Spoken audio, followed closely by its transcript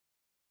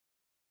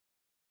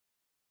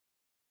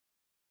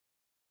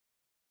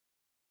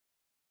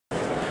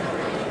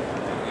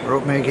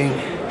rope making.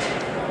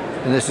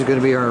 And this is going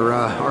to be our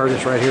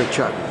artist right here,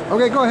 Chuck.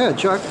 Okay, go ahead,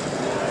 Chuck.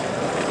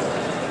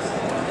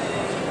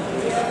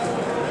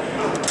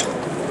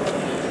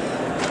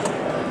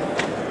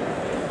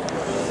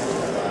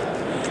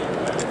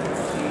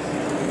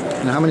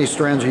 Now, how many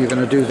strands are you going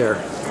to do there?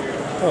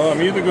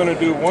 I'm either going to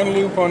do one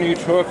loop on each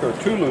hook or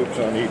two loops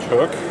on each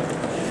hook.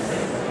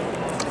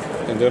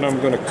 And then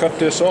I'm going to cut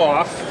this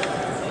off,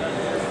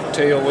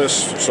 tail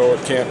this so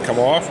it can't come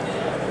off.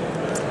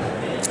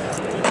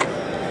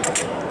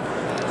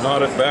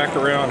 Knot it back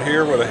around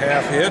here with a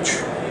half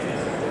hitch.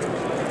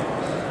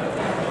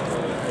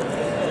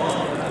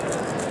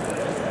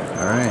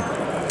 All right.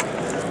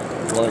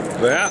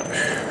 Like that,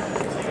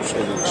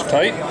 so that it's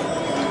tight.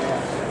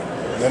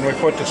 Then we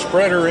put the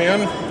spreader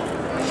in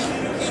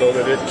so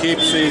that it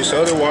keeps these,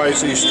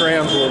 otherwise these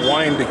strands will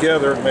wind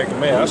together and make a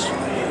mess.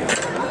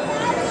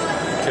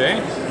 Okay.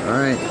 All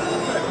right.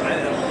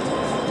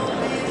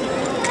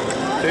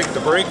 Take the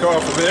brake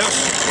off of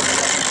this.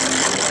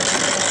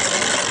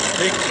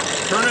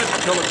 Turn it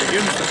until it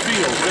begins to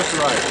feel just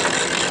right.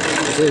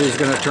 He said he's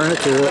going to turn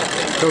it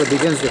until it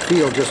begins to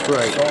feel just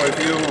right. So if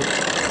you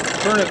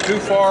turn it too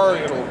far,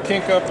 it'll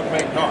kink up and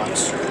make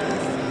knots.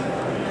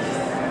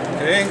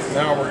 Okay,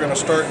 now we're going to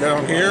start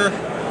down here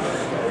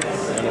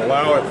and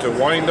allow it to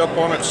wind up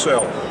on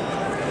itself.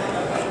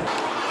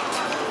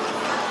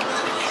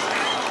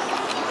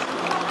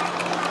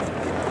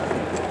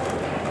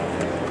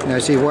 Now,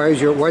 see, why do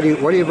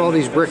you have all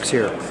these bricks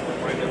here?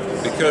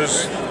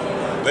 Because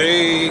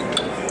they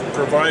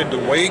provide the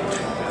weight,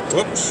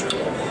 whoops,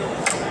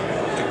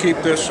 to keep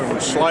this from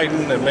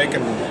sliding and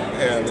making,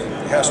 and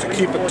it has to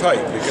keep it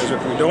tight, because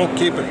if we don't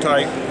keep it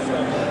tight,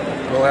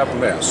 we'll have a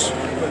mess.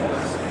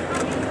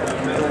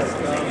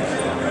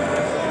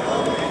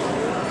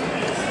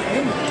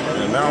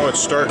 And now it's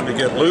starting to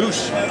get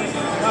loose, so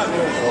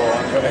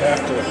I'm going to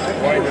have to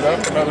wind it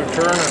up another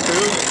turn or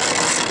two.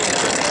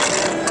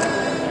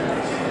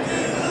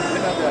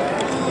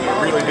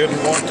 I really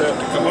didn't want that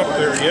to come up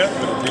there yet,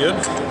 but it did.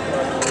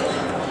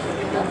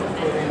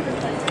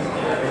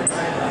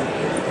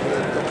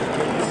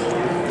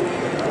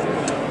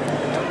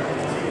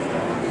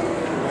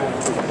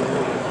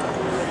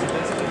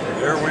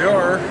 There we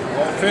are,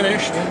 all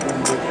finished.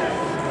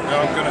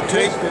 Now I'm going to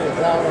take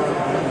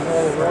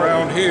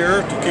around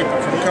here to keep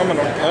it from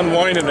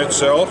unwinding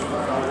itself.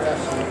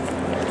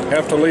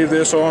 Have to leave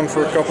this on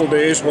for a couple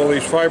days while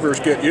these fibers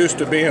get used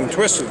to being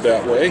twisted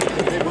that way.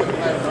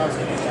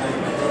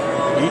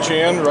 Each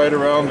end right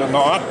around the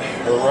knot,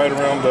 or right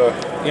around the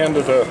end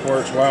of where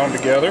it's wound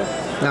together.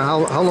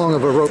 Now, how long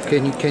of a rope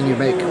can you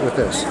make with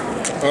this?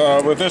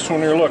 With this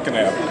one you're looking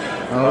at,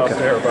 oh, okay. Out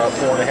there, about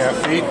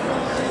 4.5 feet.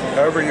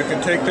 However, you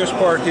can take this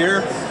part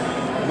here,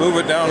 move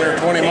it down there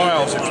 20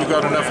 miles if you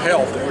got enough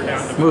help.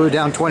 Move it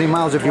down 20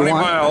 miles if you want?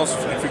 20 miles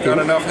if you got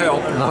enough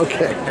help.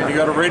 Okay. And you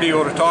got a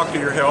radio to talk to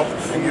your help,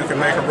 and you can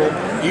make a rope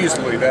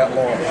easily that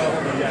long.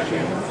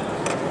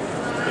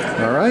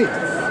 All right.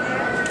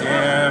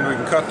 And we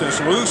can cut this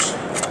loose.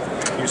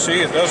 You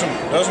see, it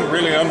doesn't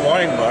really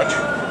unwind much.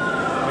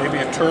 Maybe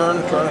a turn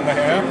and a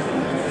half.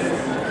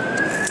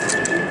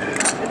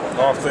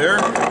 Off there.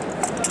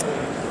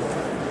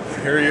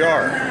 Here you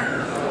are.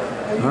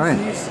 All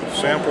right.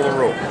 Sample the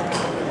rope.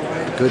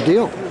 Good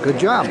deal. Good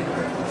job.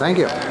 Thank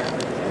you.